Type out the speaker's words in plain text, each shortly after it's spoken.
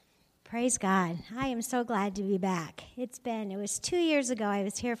Praise God. I am so glad to be back. It was 2 years ago I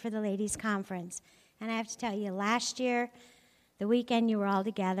was here for the ladies' conference. And I have to tell you, last year, the weekend you were all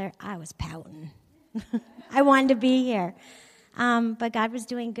together, I was pouting. I wanted to be here. But God was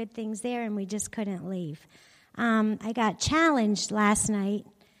doing good things there, and we just couldn't leave. I got challenged last night.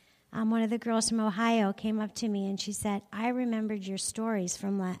 One of the girls from Ohio came up to me, and she said, I remembered your stories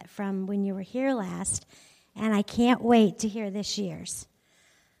from when you were here last, and I can't wait to hear this year's.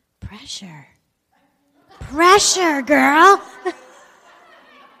 Pressure. Pressure, girl.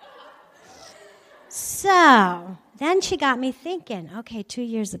 So then she got me thinking, okay, 2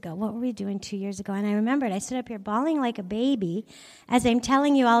 years ago, what were we doing 2 years ago? And I remembered I stood up here bawling like a baby as I'm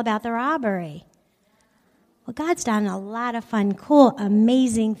telling you all about the robbery. Well, God's done a lot of fun, cool,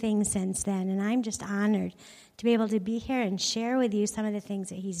 amazing things since then, and I'm just honored to be able to be here and share with you some of the things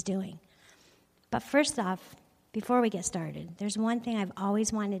that He's doing. But first off, before we get started, there's one thing I've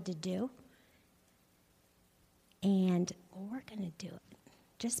always wanted to do, and we're going to do it.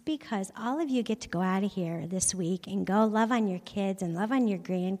 Just because all of you get to go out of here this week and go love on your kids and love on your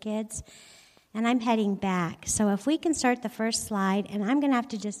grandkids, and I'm heading back. So if we can start the first slide, and I'm going to have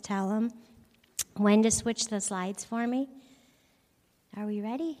to just tell them when to switch the slides for me. Are we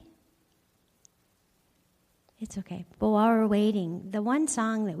ready? It's okay. But while we're waiting, the one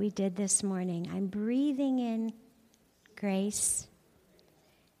song that we did this morning, I'm breathing in grace.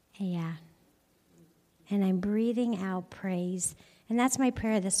 Yeah. And I'm breathing out praise. And that's my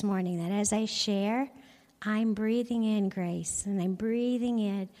prayer this morning, that as I share, I'm breathing in grace. And I'm breathing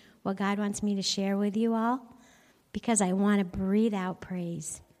in what God wants me to share with you all, because I want to breathe out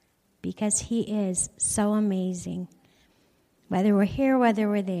praise, because He is so amazing. Whether we're here, whether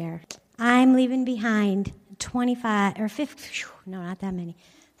we're there. I'm leaving behind 25, or 50, no, not that many,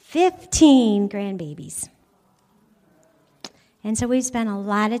 15 grandbabies. And so we've spent a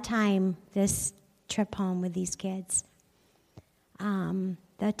lot of time this trip home with these kids.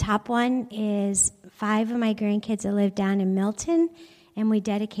 The top one is 5 of my grandkids that live down in Milton, and we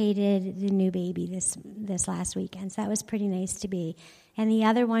dedicated the new baby this last weekend, so that was pretty nice to be. And the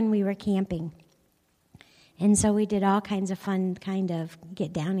other one, we were camping. And so we did all kinds of fun, kind of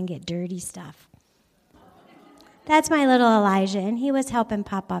get down and get dirty stuff. That's my little Elijah, and he was helping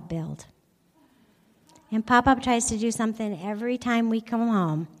Pop-Up build. And Pop-Up tries to do something every time we come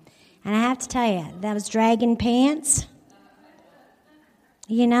home. And I have to tell you, those dragging pants,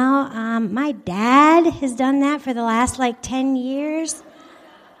 you know, my dad has done that for the last, 10 years.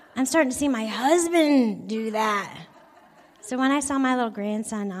 I'm starting to see my husband do that. So when I saw my little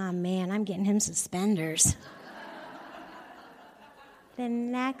grandson, oh, man, I'm getting him suspenders. The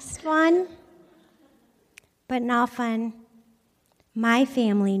next one, but in all fun, my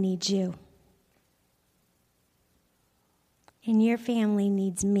family needs you. And your family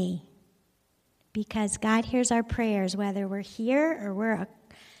needs me. Because God hears our prayers, whether we're here or we're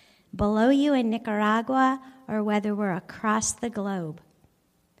below you in Nicaragua or whether we're across the globe.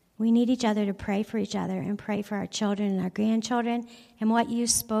 We need each other to pray for each other and pray for our children and our grandchildren. And what you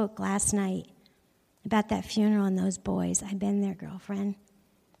spoke last night about that funeral and those boys, I've been there, girlfriend.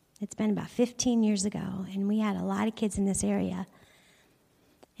 It's been about 15 years ago, and we had a lot of kids in this area.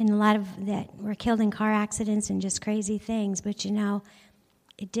 And a lot of that were killed in car accidents and just crazy things. But, you know,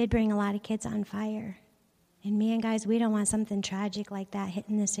 it did bring a lot of kids on fire. And me and guys, we don't want something tragic like that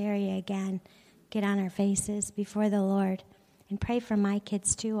hitting this area again. Get on our faces before the Lord. And pray for my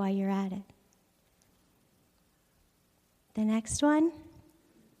kids, too, while you're at it. The next one.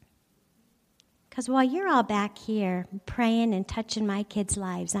 Because while you're all back here praying and touching my kids'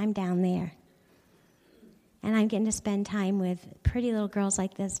 lives, I'm down there. And I'm getting to spend time with pretty little girls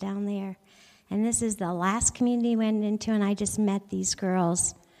like this down there. And this is the last community we went into, and I just met these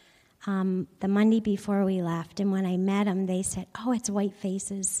girls the Monday before we left. And when I met them, they said, oh, it's white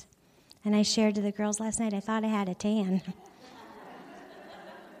faces. And I shared to the girls last night, I thought I had a tan.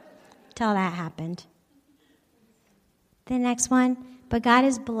 Till that happened. The next one. But God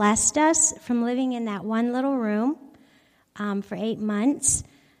has blessed us from living in that one little room for 8 months.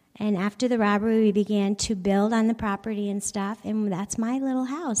 And after the robbery, we began to build on the property and stuff. And that's my little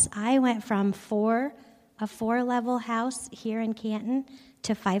house. I went from a 4-level house here in Canton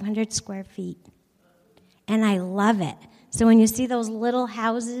to 500 square feet. And I love it. So when you see those little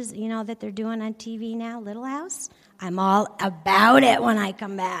houses, you know, that they're doing on TV now, Little House, I'm all about it when I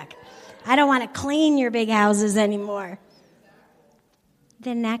come back. I don't want to clean your big houses anymore.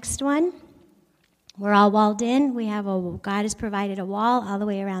 The next one, we're all walled in. God has provided a wall all the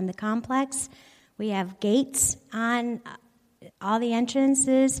way around the complex. We have gates on all the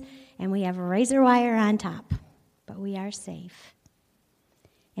entrances, and we have razor wire on top. But we are safe.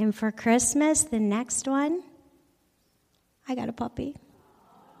 And for Christmas, the next one, I got a puppy.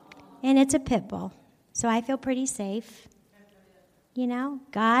 And it's a pit bull. So I feel pretty safe. You know,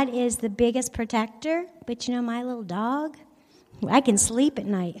 God is the biggest protector, but you know, my little dog, I can sleep at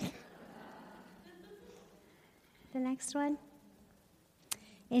night. The next one.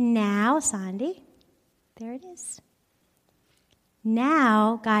 And now, Sandy, there it is.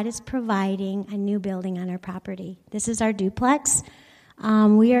 Now, God is providing a new building on our property. This is our duplex.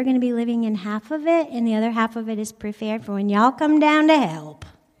 We are going to be living in half of it, and the other half of it is prepared for when y'all come down to help.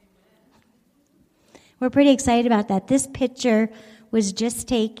 We're pretty excited about that. This picture was just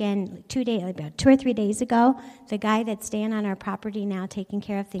taken about 2 or 3 days ago. The guy that's staying on our property now taking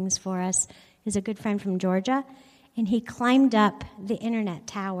care of things for us is a good friend from Georgia, and he climbed up the internet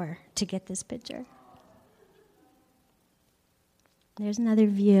tower to get this picture. There's another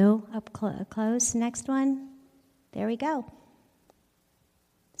view up close. Next one. There we go.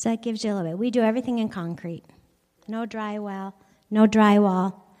 So that gives you a little bit. We do everything in concrete. No drywall,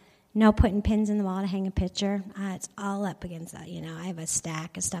 no putting pins in the wall to hang a picture. It's all up against that. You know, I have a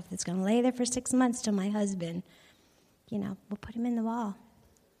stack of stuff that's going to lay there for 6 months till my husband, you know, will put him in the wall.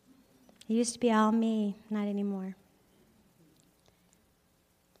 It used to be all me, not anymore.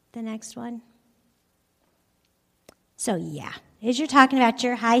 The next one. So, yeah, as you're talking about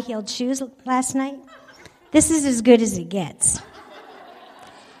your high-heeled shoes last night, this is as good as it gets.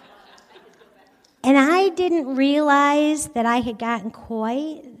 And I didn't realize that I had gotten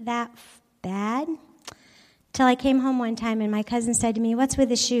quite that bad till I came home one time and my cousin said to me, "What's with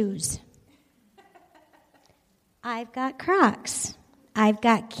the shoes?" I've got Crocs. I've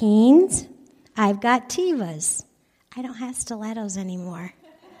got Keens. I've got Tevas. I don't have stilettos anymore.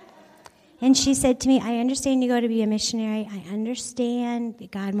 And she said to me, "I understand you go to be a missionary. I understand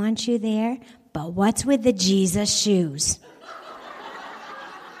that God wants you there, but what's with the Jesus shoes?"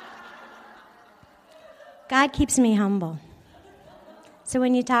 God keeps me humble. So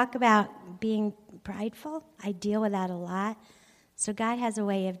when you talk about being prideful, I deal with that a lot. So God has a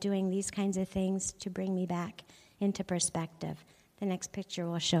way of doing these kinds of things to bring me back into perspective. The next picture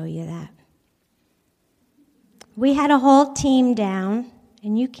will show you that. We had a whole team down,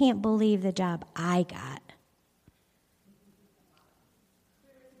 and you can't believe the job I got.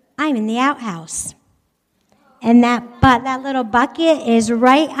 I'm in the outhouse. And that little bucket is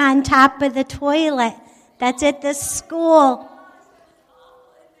right on top of the toilet. That's at the school.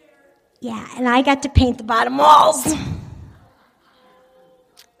 Yeah, and I got to paint the bottom walls.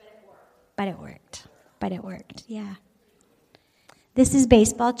 But it worked, yeah. This is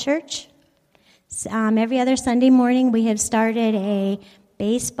baseball church. Every other Sunday morning we have started a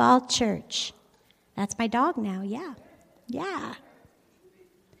baseball church. That's my dog now, yeah.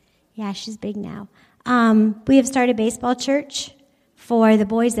 Yeah, she's big now. We have started baseball church. For the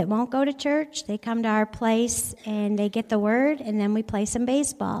boys that won't go to church, they come to our place and they get the word, and then we play some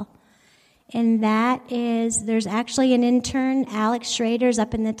baseball. And there's actually an intern, Alex Schrader's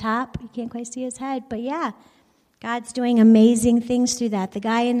up in the top. You can't quite see his head, but yeah, God's doing amazing things through that. The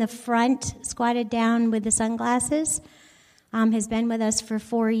guy in the front, squatted down with the sunglasses, has been with us for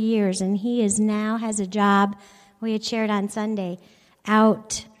 4 years, and he now has a job, we had shared on Sunday,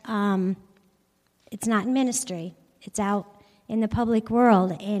 out, it's not in ministry, it's out in the public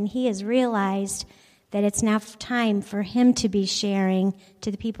world, and he has realized that it's now time for him to be sharing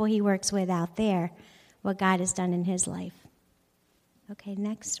to the people he works with out there what God has done in his life. Okay,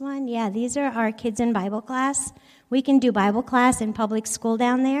 next one. Yeah, these are our kids in Bible class. We can do Bible class in public school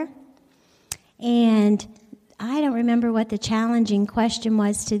down there. And I don't remember what the challenging question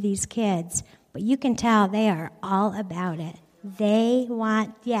was to these kids, but you can tell they are all about it. They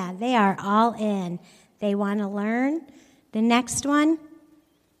are all in. They want to learn. The next one,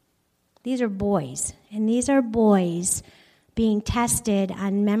 these are boys, and these are boys being tested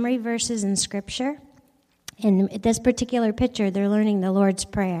on memory verses in Scripture. In this particular picture, they're learning the Lord's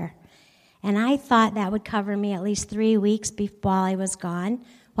Prayer. And I thought that would cover me at least 3 weeks while I was gone,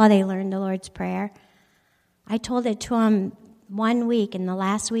 while they learned the Lord's Prayer. I told it to them 1 week, and the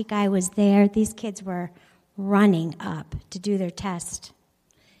last week I was there, these kids were running up to do their test.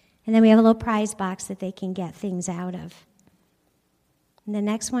 And then we have a little prize box that they can get things out of. And the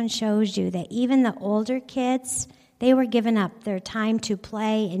next one shows you that even the older kids, they were giving up their time to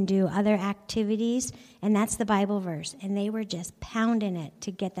play and do other activities, and that's the Bible verse. And they were just pounding it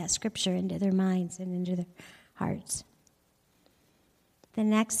to get that scripture into their minds and into their hearts. The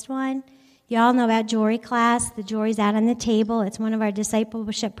next one, you all know about jewelry class. The jewelry's out on the table. It's one of our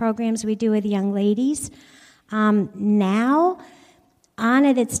discipleship programs we do with young ladies. Now,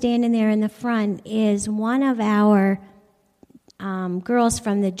 Anna that's standing there in the front is one of our girls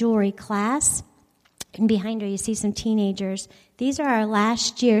from the jewelry class. And behind her, you see some teenagers. These are our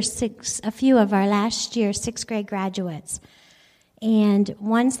a few of our last year 6th grade graduates. And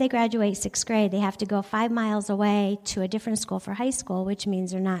once they graduate 6th grade, they have to go 5 miles away to a different school for high school, which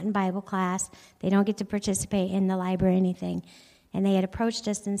means they're not in Bible class. They don't get to participate in the library or anything. And they had approached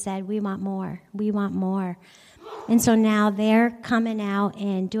us and said, we want more. We want more. And so now they're coming out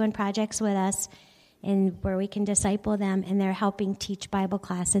and doing projects with us and where we can disciple them, and they're helping teach Bible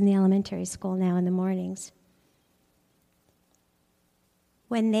class in the elementary school now in the mornings.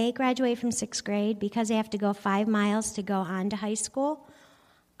 When they graduate from 6th grade, because they have to go 5 miles to go on to high school,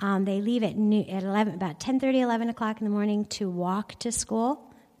 they leave at about 10:30, 11 o'clock in the morning to walk to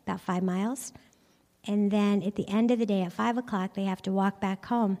school, about 5 miles. And then at the end of the day at 5 o'clock, they have to walk back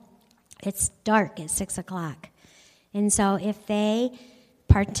home. It's dark at 6 o'clock. And so if they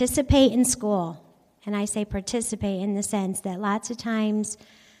participate in school, and I say participate in the sense that lots of times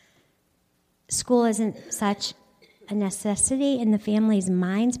school isn't such a necessity in the family's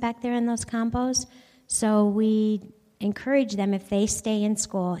minds back there in those compos. So we encourage them if they stay in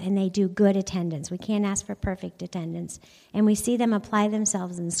school and they do good attendance. We can't ask for perfect attendance. And we see them apply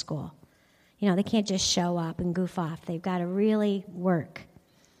themselves in school. You know, they can't just show up and goof off. They've got to really work.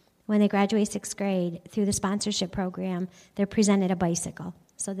 When they graduate 6th grade, through the sponsorship program, they're presented a bicycle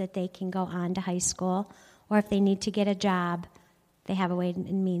so that they can go on to high school. Or if they need to get a job, they have a way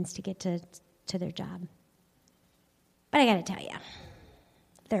and means to get to their job. But I got to tell you,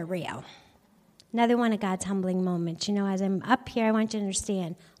 they're real. Another one of God's humbling moments. You know, as I'm up here, I want you to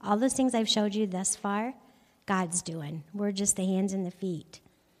understand, all those things I've showed you thus far, God's doing. We're just the hands and the feet.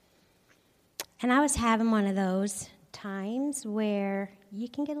 And I was having one of those times where you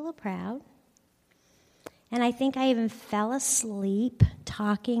can get a little proud. And I think I even fell asleep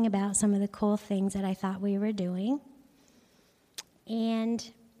talking about some of the cool things that I thought we were doing. And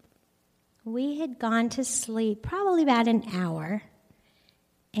we had gone to sleep probably about an hour.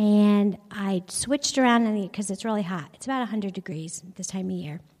 And I switched around because it's really hot. It's about 100 degrees this time of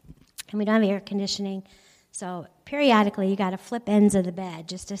year. And we don't have air conditioning. So periodically you got to flip ends of the bed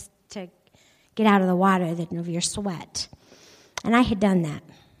just to get out of the water of your sweat. And I had done that.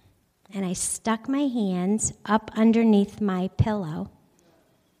 And I stuck my hands up underneath my pillow.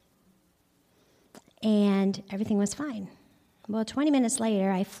 And everything was fine. Well, 20 minutes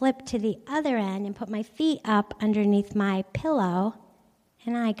later, I flipped to the other end and put my feet up underneath my pillow,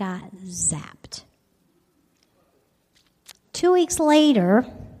 and I got zapped. 2 weeks later,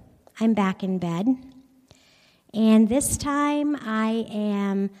 I'm back in bed. And this time I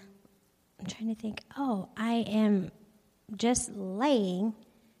am just laying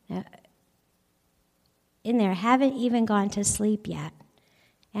in there. I haven't even gone to sleep yet.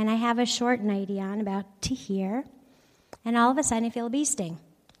 And I have a short nightie on about to here. And all of a sudden I feel a bee sting.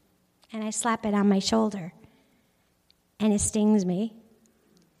 And I slap it on my shoulder. And it stings me.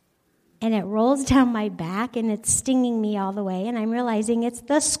 And it rolls down my back and it's stinging me all the way. And I'm realizing it's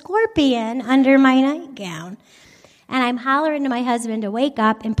the scorpion under my nightgown. And I'm hollering to my husband to wake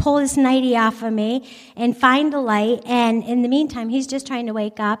up and pull this nightie off of me and find the light. And in the meantime, he's just trying to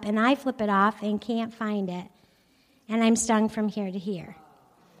wake up, and I flip it off and can't find it. And I'm stung from here to here.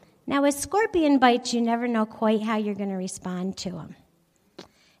 Now, with scorpion bites, you never know quite how you're going to respond to them.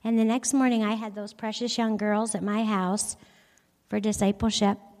 And the next morning, I had those precious young girls at my house for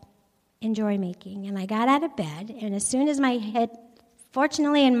discipleship and joy making. And I got out of bed, and as soon as my head,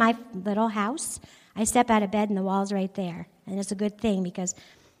 fortunately in my little house, I step out of bed and the wall's right there. And it's a good thing because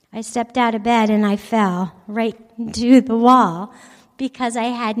I stepped out of bed and I fell right into the wall because I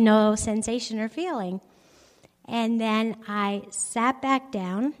had no sensation or feeling. And then I sat back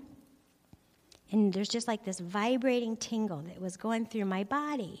down, and there's just like this vibrating tingle that was going through my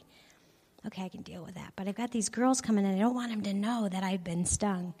body. Okay, I can deal with that. But I've got these girls coming in. I don't want them to know that I've been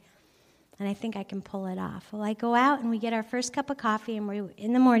stung. And I think I can pull it off. Well, I go out and we get our first cup of coffee, and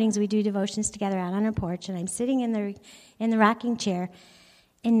in the mornings we do devotions together out on our porch, and I'm sitting in the rocking chair,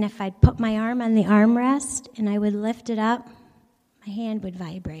 and if I'd put my arm on the armrest and I would lift it up, my hand would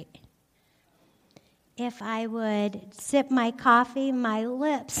vibrate. If I would sip my coffee, my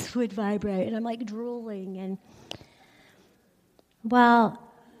lips would vibrate, and I'm like drooling. And well,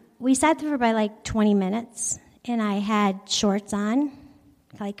 we sat there for about like 20 minutes, and I had shorts on,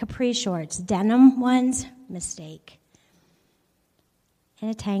 like capri shorts, denim ones, mistake. And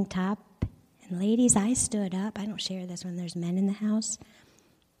a tank top. And ladies, I stood up. I don't share this when there's men in the house.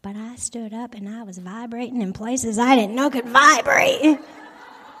 But I stood up and I was vibrating in places I didn't know could vibrate.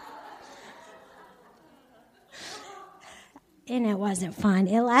 And it wasn't fun.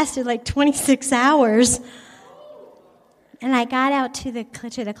 It lasted like 26 hours. And I got out to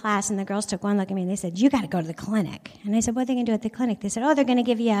the class, and the girls took one look at me, and they said, "You got to go to the clinic." And I said, "What are they going to do at the clinic?" They said, "Oh, they're going to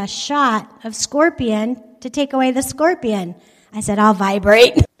give you a shot of scorpion to take away the scorpion." I said, "I'll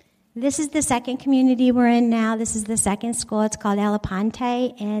vibrate." This is the second community we're in now. This is the second school. It's called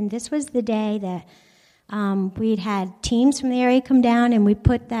Alapante, and this was the day that we'd had teams from the area come down, and we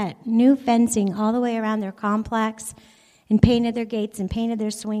put that new fencing all the way around their complex and painted their gates and painted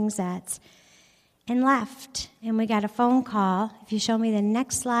their swing sets and left. And we got a phone call. If you show me the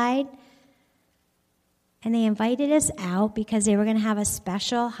next slide. And they invited us out because they were going to have a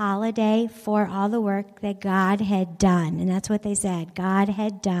special holiday for all the work that God had done. And that's what they said, God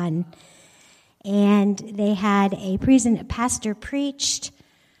had done. And they had a pastor preached.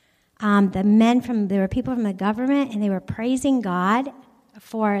 There were people from the government, and they were praising God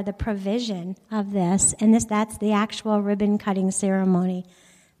for the provision of this. And that's the actual ribbon cutting ceremony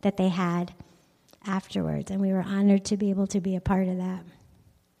that they had afterwards. And we were honored to be able to be a part of that.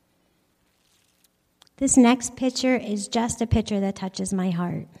 This next picture is just a picture that touches my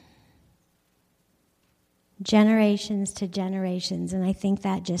heart. Generations to generations. And I think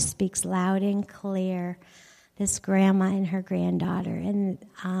that just speaks loud and clear. This grandma and her granddaughter. And,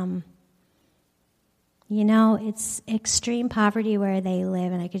 it's extreme poverty where they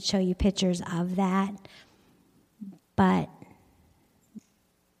live, and I could show you pictures of that. But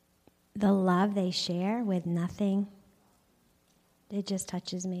the love they share with nothing, it just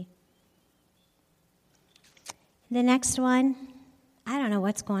touches me. The next one, I don't know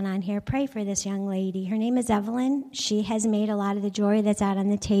what's going on here. Pray for this young lady. Her name is Evelyn. She has made a lot of the jewelry that's out on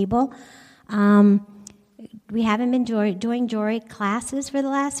the table. We haven't been doing jewelry classes for the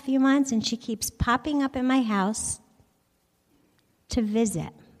last few months, and she keeps popping up in my house to visit.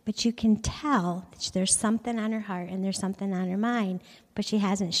 But you can tell that there's something on her heart and there's something on her mind, but she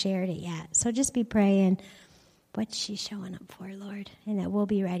hasn't shared it yet. So just be praying what she's showing up for, Lord, and that we'll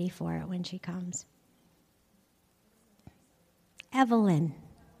be ready for it when she comes. Evelyn.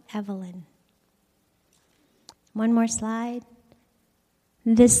 One more slide.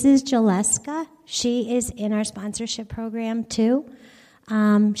 This is Jaleska. She is in our sponsorship program too.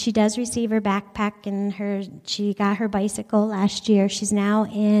 She does receive her backpack, and she got her bicycle last year. She's now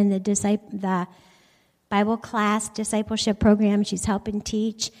in the Bible class discipleship program. She's helping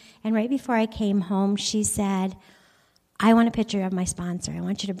teach. And right before I came home, she said, "I want a picture of my sponsor. I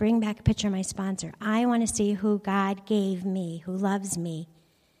want you to bring back a picture of my sponsor. I want to see who God gave me, who loves me."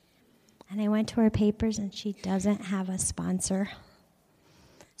 And I went to her papers, and she doesn't have a sponsor.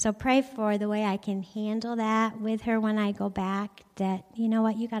 So pray for the way I can handle that with her when I go back, that, you know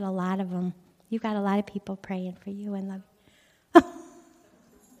what, you got a lot of them. You've got a lot of people praying for you and love you.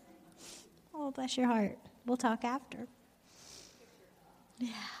 Oh, bless your heart. We'll talk after.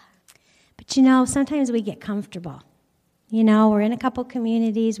 Yeah. But sometimes we get comfortable. We're in a couple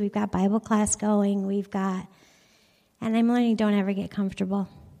communities. We've got Bible class going. And I'm learning, don't ever get comfortable.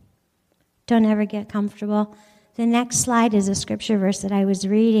 Don't ever get comfortable. The next slide is a scripture verse that I was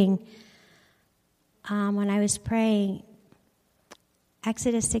reading when I was praying.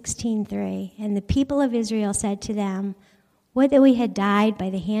 Exodus 16:3. And the people of Israel said to them, "Would that we had died by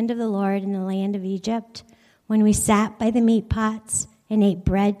the hand of the Lord in the land of Egypt, when we sat by the meat pots and ate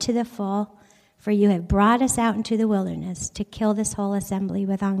bread to the full. For you have brought us out into the wilderness to kill this whole assembly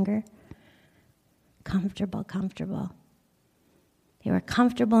with hunger." Comfortable. They were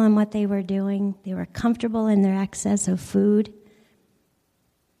comfortable in what they were doing. They were comfortable in their excess of food.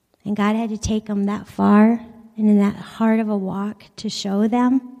 And God had to take them that far and in that hard of a walk to show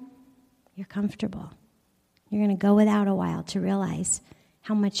them, you're comfortable. You're going to go without a while to realize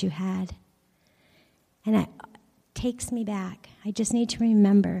how much you had. And it takes me back. I just need to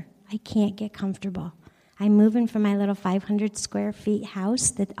remember, I can't get comfortable. I'm moving from my little 500 square feet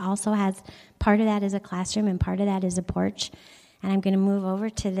house that also has, part of that is a classroom and part of that is a porch. And I'm going to move over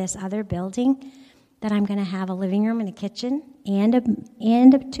to this other building that I'm going to have a living room and a kitchen and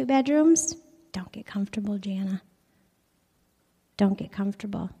 2 bedrooms. Don't get comfortable, Jana. Don't get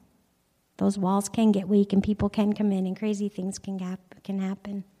comfortable. Those walls can get weak and people can come in and crazy things can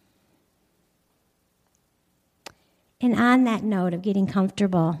happen. And on that note of getting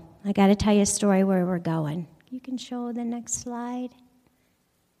comfortable, I got to tell you a story where we're going. You can show the next slide.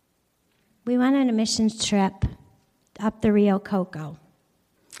 We went on a missions trip up the Rio Coco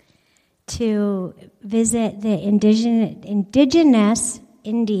to visit the indigenous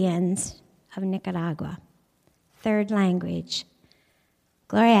Indians of Nicaragua. 3rd language.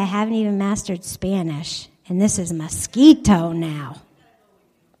 Gloria, I haven't even mastered Spanish, and this is mosquito now.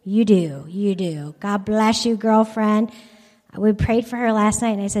 You do. God bless you, girlfriend. We prayed for her last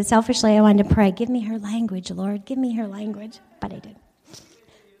night, and I said, selfishly, I wanted to pray, give me her language, Lord, give me her language. But I did.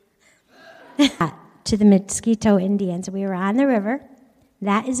 To the Mosquito Indians. We were on the river.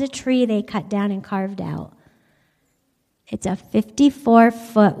 That is a tree they cut down and carved out. It's a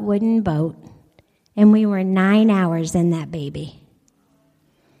 54-foot wooden boat, and we were 9 hours in that baby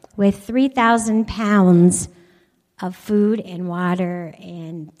with 3,000 pounds of food and water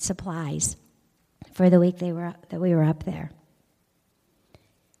and supplies for the week that we were up there.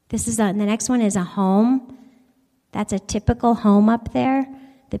 The next one is a home. That's a typical home up there.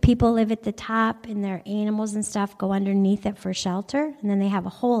 The people live at the top, and their animals and stuff go underneath it for shelter, and then they have a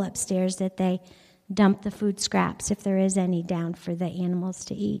hole upstairs that they dump the food scraps, if there is any, down for the animals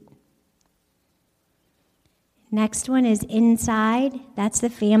to eat. Next one is inside. That's the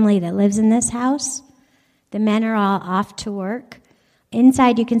family that lives in this house. The men are all off to work.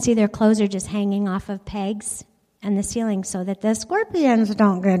 Inside, you can see their clothes are just hanging off of pegs and the ceiling so that the scorpions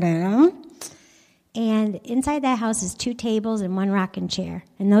don't get in them. And inside that house is 2 tables and 1 rocking chair.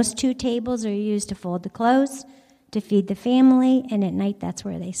 And those 2 tables are used to fold the clothes, to feed the family, and at night that's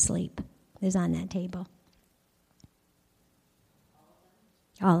where they sleep, is on that table.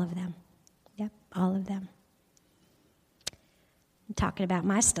 All of them. Yep, all of them. I'm talking about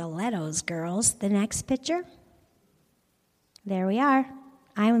my stilettos, girls. The next picture. There we are.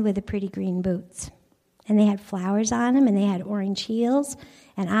 I'm with the pretty green boots. And they had flowers on them, and they had orange heels.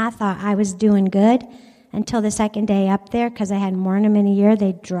 And I thought I was doing good until the second day up there, because I hadn't worn them in a year.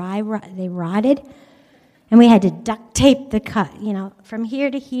 They rotted. And we had to duct tape the cut, from here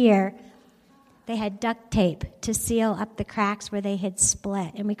to here. They had duct tape to seal up the cracks where they had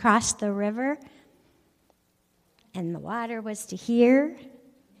split. And we crossed the river, and the water was to here,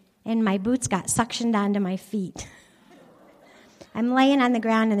 and my boots got suctioned onto my feet. I'm laying on the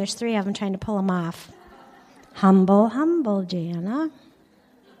ground, and there's 3 of them trying to pull them off. Humble, humble, Jana.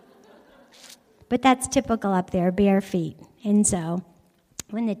 But that's typical up there, bare feet. And so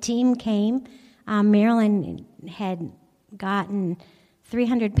when the team came, Marilyn had gotten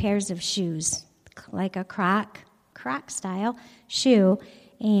 300 pairs of shoes, like a Croc style shoe,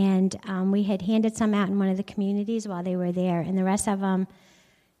 and we had handed some out in one of the communities while they were there, and the rest of them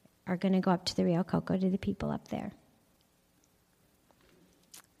are going to go up to the Rio Coco, to the people up there.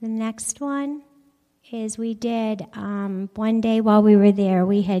 The next one is we did, one day while we were there,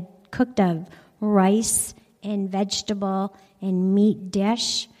 we had cooked a rice and vegetable and meat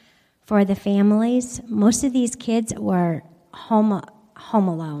dish for the families. Most of these kids were home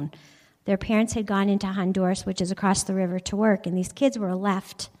alone. Their parents had gone into Honduras, which is across the river, to work, and these kids were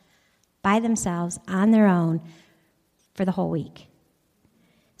left by themselves on their own for the whole week.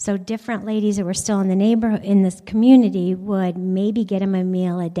 So different ladies that were still in the neighborhood, in this community, would maybe get them a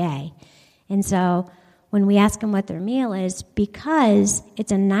meal a day. And so when we ask them what their meal is, because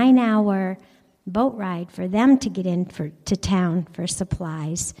it's a 9-hour boat ride for them to get to town for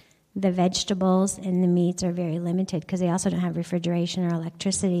supplies, the vegetables and the meats are very limited because they also don't have refrigeration or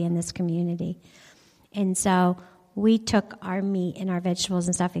electricity in this community. And so we took our meat and our vegetables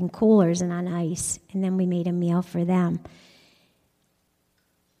and stuff in coolers and on ice, and then we made a meal for them.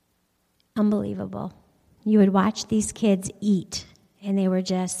 Unbelievable. You would watch these kids eat, and they were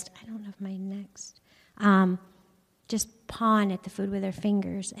just, I don't know if my next, just pawing at the food with their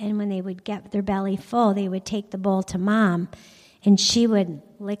fingers. And when they would get their belly full, they would take the bowl to Mom, and she would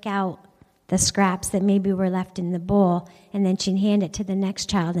lick out the scraps that maybe were left in the bowl, and then she'd hand it to the next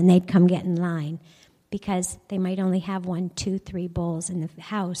child, and they'd come get in line because they might only have 1, 2, 3 bowls in the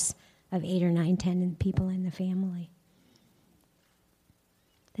house of 8 or 9, 10 people in the family.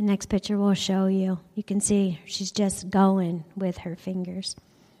 The next picture will show you. You can see she's just going with her fingers.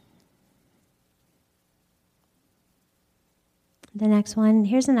 The next one,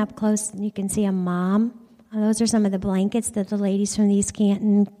 here's an up close, and you can see a mom. Those are some of the blankets that the ladies from the East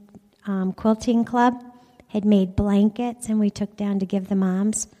Canton Quilting Club had made blankets, and we took down to give the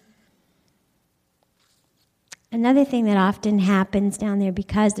moms. Another thing that often happens down there,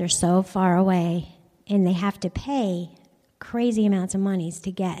 because they're so far away and they have to pay crazy amounts of monies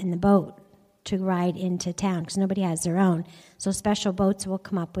to get in the boat to ride into town because nobody has their own. So special boats will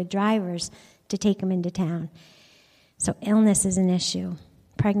come up with drivers to take them into town. So illness is an issue.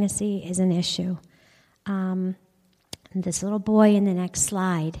 Pregnancy is an issue. This little boy in the next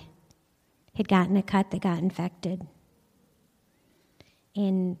slide had gotten a cut that got infected.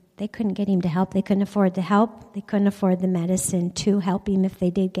 And they couldn't get him to help. They couldn't afford the help. They couldn't afford the medicine to help him if they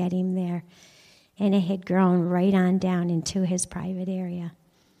did get him there. And it had grown right on down into his private area.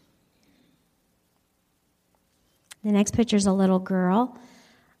 The next picture is a little girl.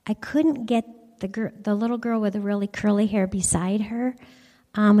 I couldn't get the little girl with the really curly hair beside her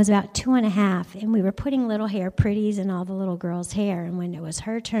was about 2.5, and we were putting little hair pretties in all the little girl's hair. And when it was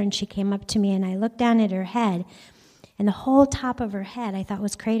her turn, she came up to me, and I looked down at her head, and the whole top of her head I thought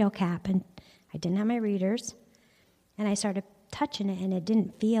was cradle cap, and I didn't have my readers, and I started touching it, and it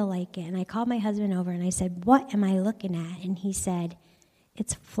didn't feel like it. And I called my husband over, and I said, "What am I looking at?" And he said,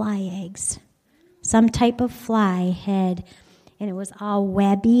 "It's fly eggs. Some type of fly head." And it was all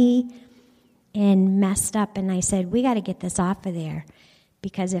webby and messed up. And I said, "We got to get this off of there,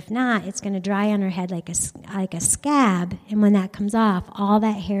 because if not, it's going to dry on her head like a scab. And when that comes off, all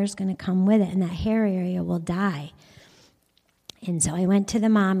that hair is going to come with it, and that hair area will die." And so I went to the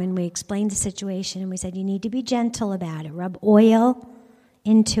mom, and we explained the situation, and we said, "You need to be gentle about it. Rub oil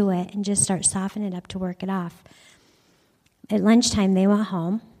into it and just start softening it up to work it off." At lunchtime, they went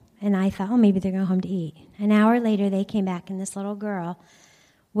home, and I thought, maybe they're going home to eat. An hour later, they came back, and this little girl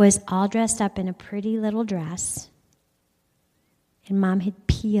was all dressed up in a pretty little dress, and Mom had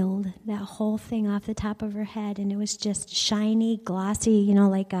peeled that whole thing off the top of her head, and it was just shiny, glossy,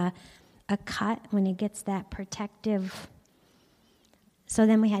 like a cut when it gets that protective. So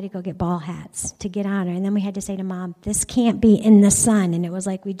then we had to go get ball hats to get on her, and then we had to say to Mom, "This can't be in the sun." And it was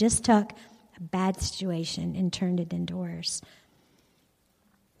like we just took a bad situation and turned it into worse.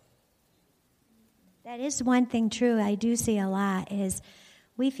 That is one thing true I do see a lot is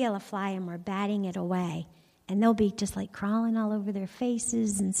we feel a fly and we're batting it away. And they'll be just like crawling all over their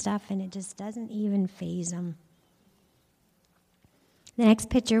faces and stuff, and it just doesn't even faze them. The next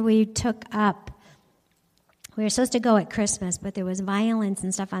picture we took up, we were supposed to go at Christmas, but there was violence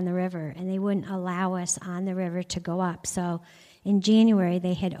and stuff on the river, and they wouldn't allow us on the river to go up. So in January,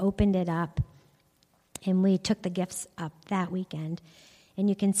 they had opened it up, and we took the gifts up that weekend. And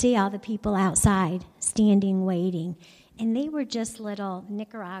you can see all the people outside standing, waiting. And they were just little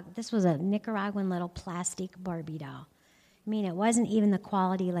this was a Nicaraguan little plastic Barbie doll. I mean, it wasn't even the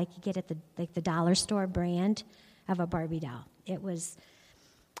quality like you get at the dollar store brand of a Barbie doll. It was,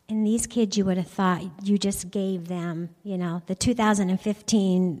 and these kids, you would have thought you just gave them, the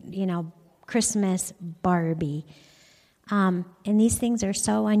 2015, Christmas Barbie. And these things are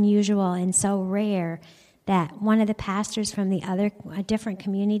so unusual and so rare that one of the pastors from a different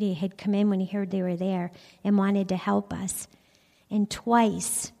community had come in when he heard they were there and wanted to help us. And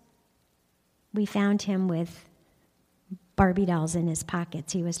twice we found him with Barbie dolls in his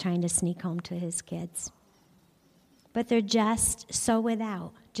pockets. He was trying to sneak home to his kids. But they're just so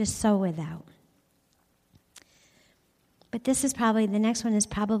without. But the next one is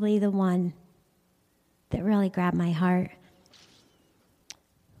probably the one that really grabbed my heart.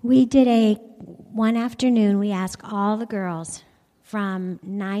 We did one afternoon, we asked all the girls from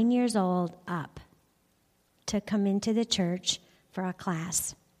 9 years old up to come into the church for a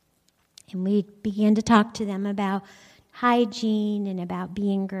class. And we began to talk to them about hygiene and about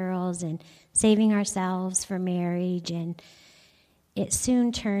being girls and saving ourselves for marriage. And it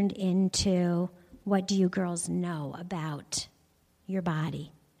soon turned into, what do you girls know about your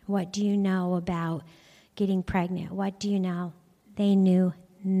body? What do you know about getting pregnant? What do you know? They knew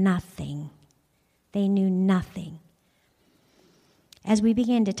nothing. They knew nothing. As we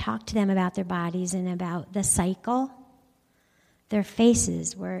began to talk to them about their bodies and about the cycle, their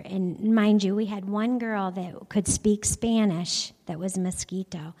faces were, and mind you, we had one girl that could speak Spanish that was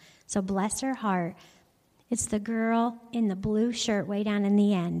Mosquito. So bless her heart, it's the girl in the blue shirt way down in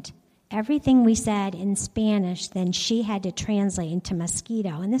the end. Everything we said in Spanish, then she had to translate into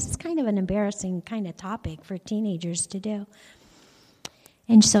Mosquito. And this is kind of an embarrassing kind of topic for teenagers to do.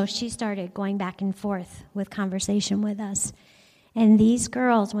 And so she started going back and forth with conversation with us. And these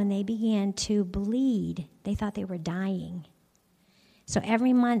girls, when they began to bleed, they thought they were dying. So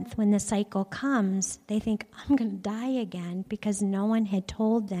every month when the cycle comes, they think, I'm going to die again, because no one had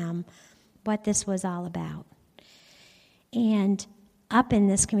told them what this was all about. And up in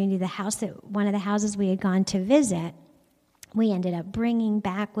this community, one of the houses we had gone to visit, we ended up bringing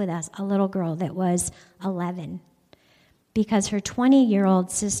back with us a little girl that was 11. Because her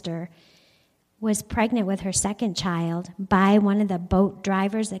 20-year-old sister was pregnant with her second child by one of the boat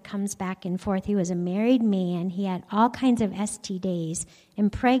drivers that comes back and forth. He was a married man. He had all kinds of STDs,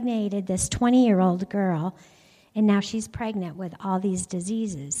 impregnated this 20-year-old girl, and now she's pregnant with all these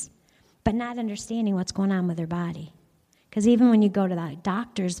diseases, but not understanding what's going on with her body. Because even when you go to the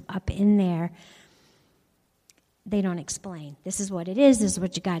doctors up in there, they don't explain. This is what it is. This is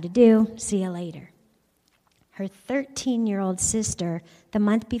what you got to do. See you later. Her 13-year-old sister, the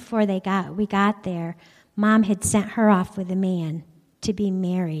month before we got there, Mom had sent her off with a man to be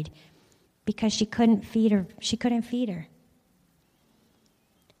married because she couldn't feed her.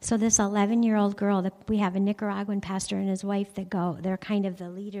 So this 11-year-old girl, that we have a Nicaraguan pastor and his wife that go, they're kind of the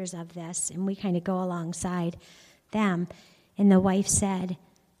leaders of this, and we kind of go alongside them. And the wife said,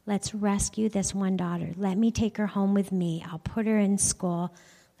 let's rescue this one daughter. Let me take her home with me. I'll put her in school.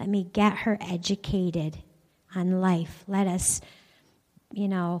 Let me get her educated on life. Let us,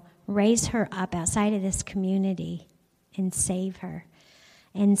 raise her up outside of this community and save her.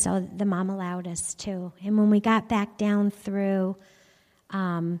 And so the mom allowed us to. And when we got back down through, we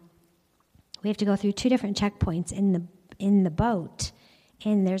have to go through 2 different checkpoints in the boat.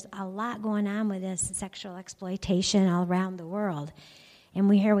 And there's a lot going on with this sexual exploitation all around the world. And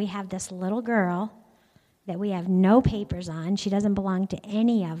we have this little girl that we have no papers on. She doesn't belong to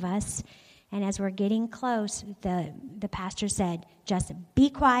any of us. And as we're getting close, the pastor said, just be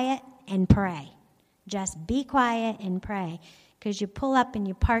quiet and pray. Just be quiet and pray. Because you pull up and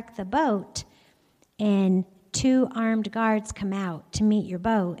you park the boat, and 2 armed guards come out to meet your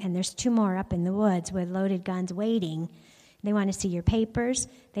boat, and there's 2 more up in the woods with loaded guns waiting. They want to see your papers.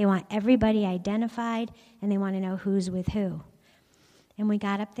 They want everybody identified, and they want to know who's with who. And we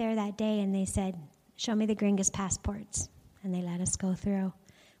got up there that day, and they said, show me the gringas passports. And they let us go through.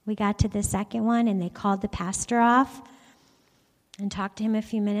 We got to the second one, and they called the pastor off and talked to him a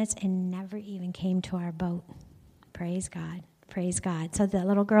few minutes and never even came to our boat. Praise God. Praise God. So the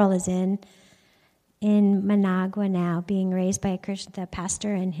little girl is in Managua now, being raised by a Christian, the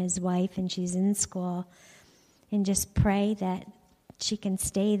pastor and his wife, and she's in school. And just pray that she can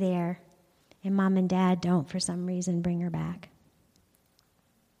stay there and mom and dad don't, for some reason, bring her back.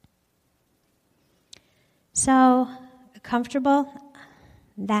 So, comfortable?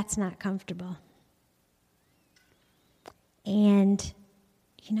 That's not comfortable. And,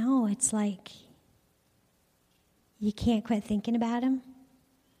 it's like you can't quit thinking about him.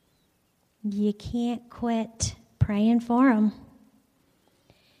 You can't quit praying for him.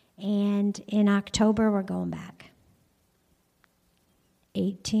 And in October, we're going back.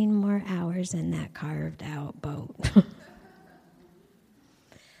 18 more hours in that carved-out boat.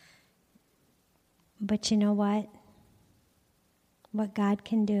 But you know what? What God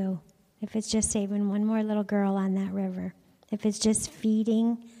can do, if it's just saving one more little girl on that river, if it's just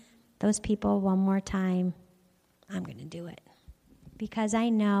feeding those people one more time, I'm going to do it. Because I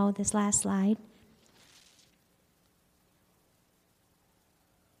know, this last slide,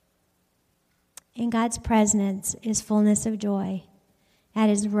 in God's presence is fullness of joy. At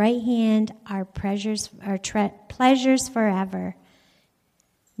his right hand are pleasures forever.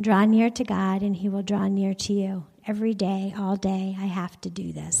 Draw near to God, and he will draw near to you. Every day, all day, I have to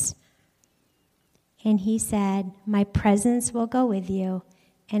do this. And he said, my presence will go with you,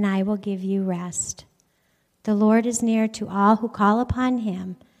 and I will give you rest. The Lord is near to all who call upon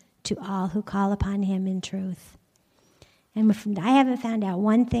him, to all who call upon him in truth. And I haven't found out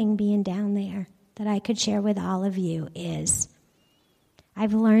one thing being down there that I could share with all of you is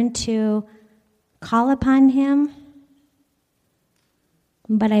I've learned to call upon him,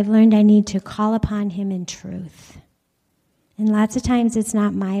 but I've learned I need to call upon him in truth. And lots of times it's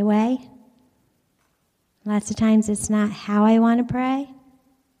not my way. Lots of times it's not how I want to pray.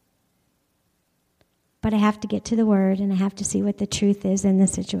 But I have to get to the Word, and I have to see what the truth is in the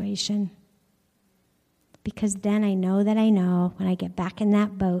situation. Because then I know that I know when I get back in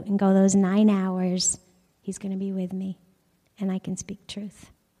that boat and go those 9 hours, he's going to be with me, and I can speak truth.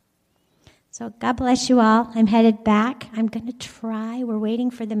 So God bless you all. I'm headed back. I'm going to try. We're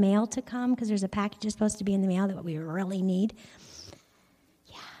waiting for the mail to come because there's a package that's supposed to be in the mail that we really need.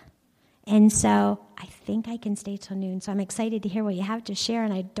 Yeah. And so I think I can stay till noon. So I'm excited to hear what you have to share,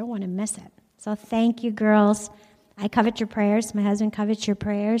 and I don't want to miss it. So thank you, girls. I covet your prayers. My husband covets your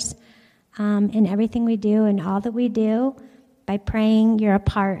prayers in everything we do and all that we do. By praying, you're a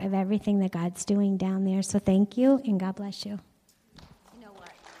part of everything that God's doing down there. So thank you, and God bless you.